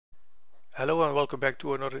Hello and welcome back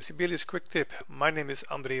to another Sibelius quick tip. My name is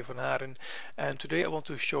André van Haren and today I want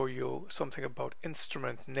to show you something about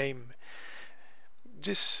instrument name.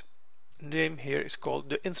 This name here is called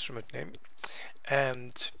the instrument name,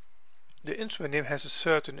 and the instrument name has a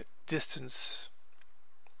certain distance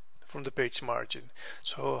from the page margin.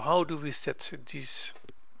 So how do we set this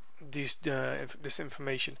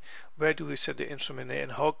information? Where do we set the instrument name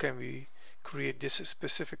and how can we create this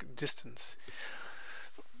specific distance?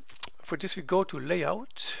 For this we go to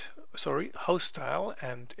House Style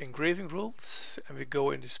and Engraving Rules, and we go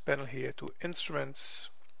in this panel here to Instruments,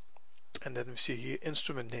 and then we see here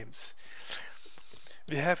Instrument Names.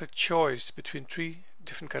 We have a choice between three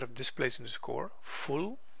different kind of displays in the score.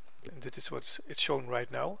 Full, and that is what it's shown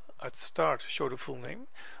right now. At start, show the full name,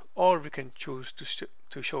 or we can choose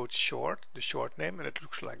to show it short, the short name, and it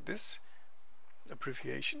looks like this,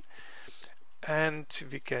 abbreviation. And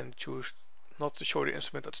we can choose not to show the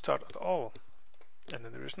instrument at start at all, and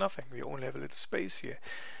then there is nothing. We only have a little space here,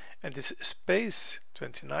 and this space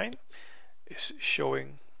 29 is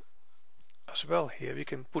showing as well here. We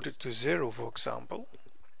can put it to 0, for example.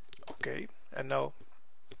 Okay, and now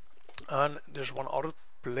there's one other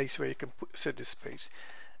place where you can set this space,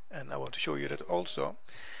 and I want to show you that also,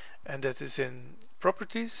 and that is in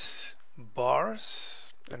Properties,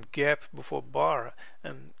 Bars, and Gap before bar,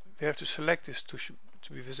 and we have to select this to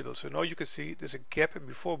be visible. So now you can see there's a gap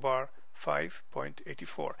before bar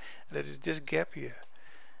 5.84, and that is this gap here,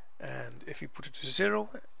 and if you put it to 0,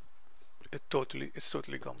 it's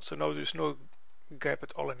totally gone. So now there's no gap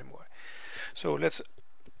at all anymore. So let's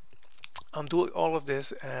undo all of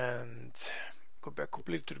this and go back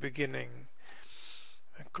completely to the beginning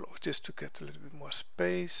and close this to get a little bit more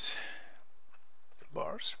space.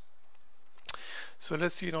 Bars. So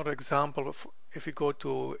let's see another example of if we go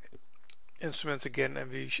to Instruments again,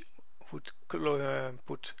 and we would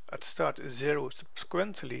put at start 0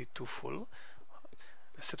 subsequently to full.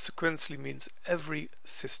 Subsequently means every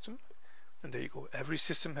system, and there you go. Every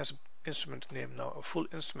system has an instrument name now, a full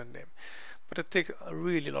instrument name, but it takes a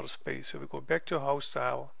really lot of space. So we go back to House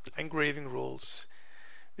Style, Engraving Rules.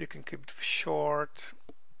 We can keep it short.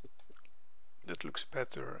 That looks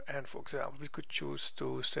better. And for example, we could choose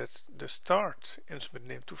to set the start instrument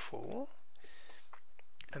name to full.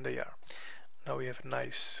 And they are. Now we have a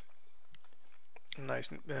nice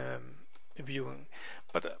viewing,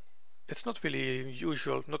 but it's not really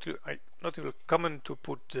usual, not really common to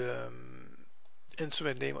put the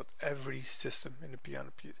instrument name of every system in the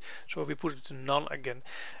piano piece. So we put it to none again,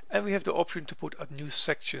 and we have the option to put new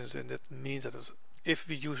sections, and that means that if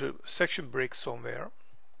we use a section break somewhere,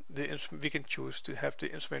 we can choose to have the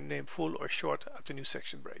instrument name full or short at the new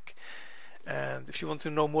section break. And if you want to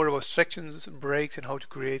know more about sections, breaks, and how to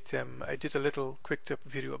create them, I did a little quick tip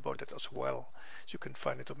video about that as well. So you can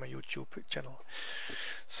find it on my YouTube channel.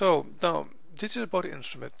 So now this is about the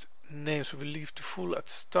instrument name. So we leave the full at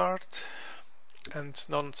start and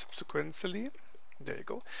none subsequently. There you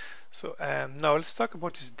go. So now let's talk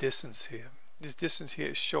about this distance here. This distance here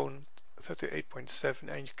is shown 38.7,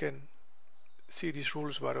 and you can see these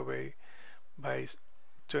rulers by the way by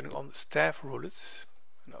turning on staff rulers.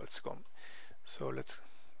 Now it's gone. So let's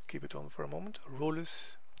keep it on for a moment.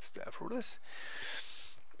 Rulers, staff rulers.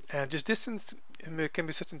 And this distance can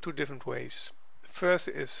be set in two different ways. First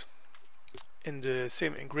is in the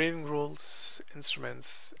same engraving rules,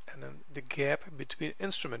 instruments, and then the gap between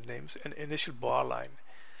instrument names and initial bar line.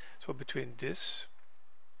 So between this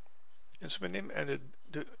instrument name and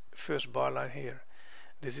the first bar line here.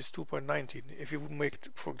 This is 2.19. If you would make it,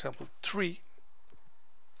 for example, 3,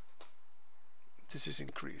 this is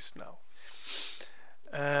increased now.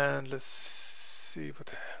 And let's see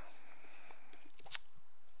what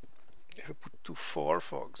if I put to 4,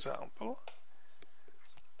 for example,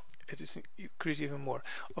 it is increased even more.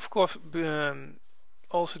 Of course,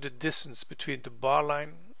 also the distance between the bar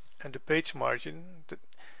line and the page margin that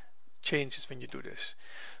changes when you do this.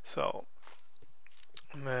 So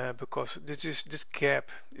because this gap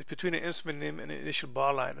is between the instrument name and the initial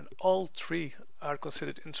bar line, and all three are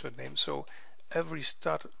considered instrument names. So every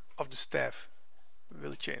start of the staff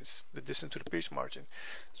will change the distance to the page margin.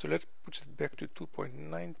 So let's put it back to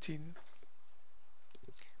 2.19,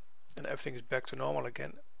 and everything is back to normal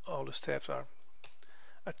again. All the staffs are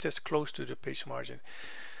just close to the page margin.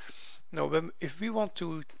 Now if we want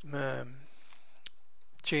to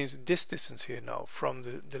change this distance here now from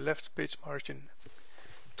the left page margin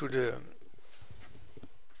to the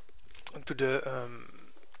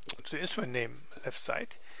instrument name left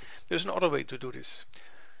side, there's another way to do this.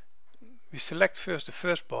 We select first the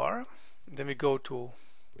first bar, then we go to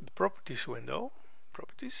the properties window,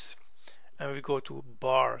 properties, and we go to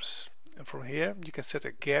bars, And from here you can set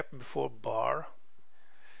a gap before bar,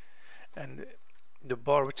 and the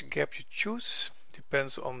bar which gap you choose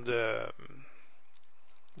depends on the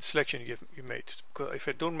selection you made. Because if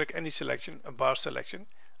I don't make any selection, a bar selection,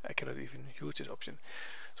 I cannot even use this option.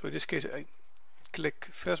 So in this case I click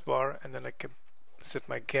first bar, and then I can set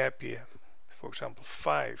my gap here, for example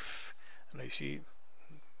 5, and you see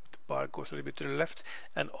the bar goes a little bit to the left,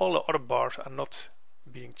 and all the other bars are not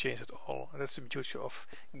being changed at all. And that's the beauty of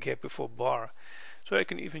gap before bar. So I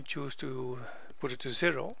can even choose to put it to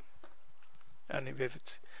 0 and we have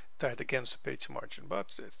it tied against the page margin,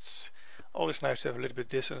 but it's always nice to have a little bit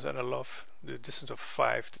distance, and I love the distance of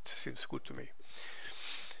 5. That seems good to me.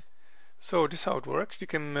 So this is how it works. You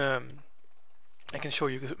can I can show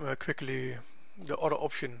you quickly the other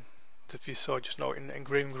option that we saw just now in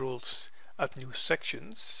engraving rules, add new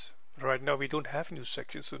sections. Right now we don't have new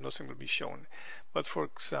sections, so nothing will be shown. But for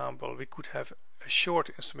example, we could have a short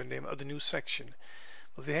instrument name, add a new section.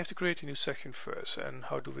 But we have to create a new section first. And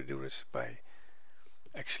how do we do this? By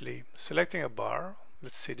actually selecting a bar.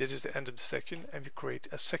 Let's say this is the end of the section, and we create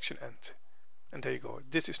a section end. And there you go.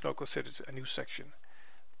 This is now considered a new section,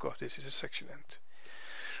 because this is a section end.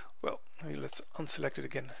 Well, let's unselect it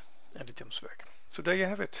again, and it jumps back. So there you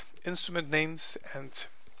have it. Instrument names and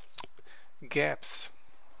gaps.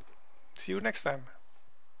 See you next time.